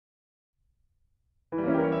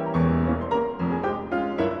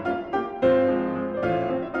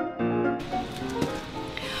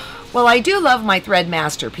Well, I do love my thread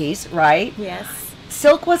masterpiece, right? Yes.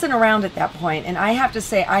 Silk wasn't around at that point, and I have to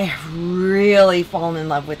say I have really fallen in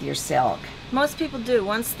love with your silk. Most people do.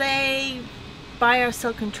 Once they buy our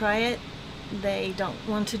silk and try it, they don't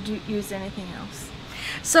want to use anything else.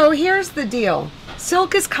 So here's the deal.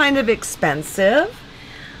 Silk is kind of expensive.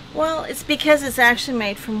 Well, it's because it's actually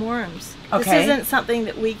made from worms. Okay. This isn't something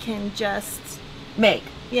that we can just Make.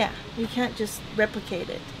 Yeah, you can't just replicate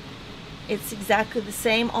it. It's exactly the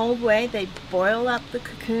same old way. They boil up the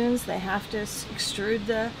cocoons. They have to extrude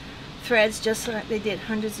the threads just like they did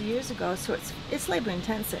hundreds of years ago. So it's labor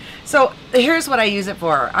intensive. So here's what I use it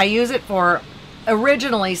for. I use it for,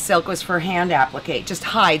 originally silk was for hand applique, just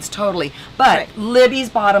hides totally. But Right. Libby's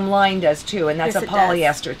bottom line does too, and that's Yes, a it does.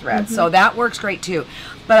 polyester thread. So that works great too.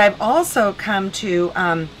 But I've also come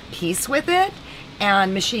to piece with it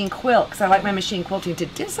and machine quilt, because I like my machine quilting to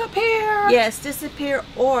disappear. Yes, disappear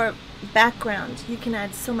or background. You can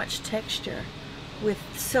add so much texture with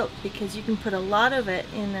silk because you can put a lot of it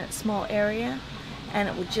in a small area and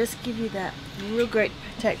it will just give you that real great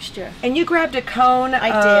texture. And you grabbed a cone.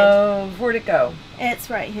 I did. Where'd it go? It's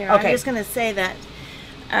right here. Okay. I'm just going to say that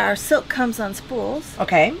our silk comes on spools,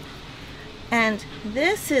 Okay. and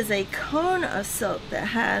this is a cone of silk that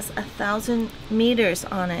has 1,000 meters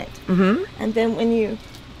on it. Mm-hmm. And then when you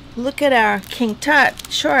look at our King Tut,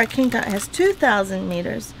 sure, our King Tut has 2,000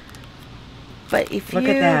 meters. But if Look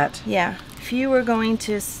you, at that. Yeah, if you were going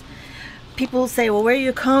to, people say, well, where are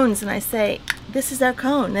your cones? And I say, this is our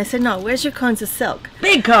cone. They said, no, where's your cones of silk?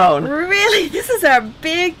 Big cone. Really? This is our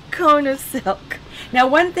big cone of silk. Now,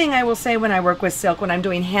 one thing I will say when I work with silk, when I'm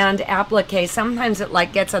doing hand applique, sometimes it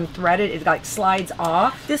like gets unthreaded, it like slides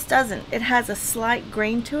off. This doesn't. It has a slight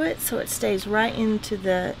grain to it, so it stays right into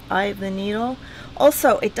the eye of the needle.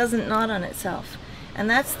 Also, it doesn't knot on itself. And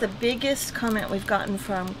that's the biggest comment we've gotten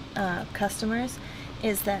from customers,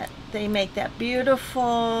 is that they make that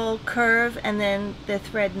beautiful curve and then the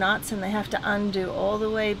thread knots and they have to undo all the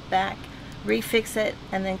way back, refix it,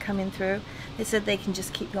 and then come in through. They said they can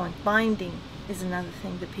just keep going. Binding is another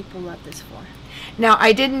thing that people love this for. Now,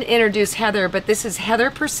 I didn't introduce Heather, but this is Heather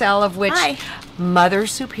Purcell, of which Hi. Mother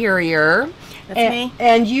Superior. That's me.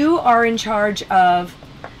 And you are in charge of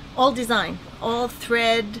All design, all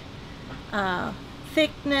thread,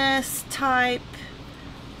 thickness, type,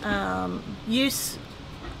 use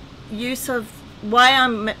of why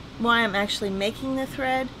I'm actually making the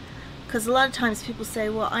thread, because a lot of times people say,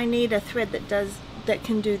 well, I need a thread that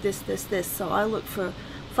can do this. So I look for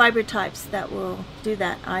fiber types that will do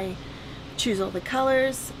that. I choose all the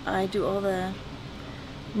colors. I do all the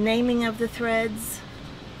naming of the threads.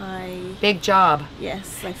 Big job.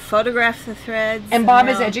 Yes, I photograph the threads. And Bob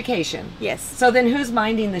is education. Yes. So then who's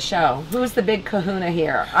minding the show? Who's the big kahuna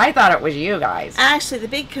here? I thought it was you guys. Actually, the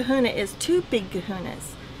big kahuna is two big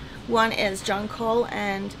kahunas. One is John Cole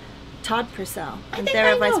and Todd Purcell, and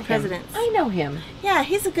they're our vice presidents. I know him. Yeah,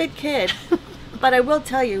 he's a good kid. But I will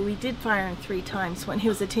tell you, we did fire him 3 times when he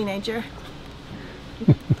was a teenager.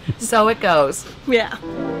 So it goes. Yeah.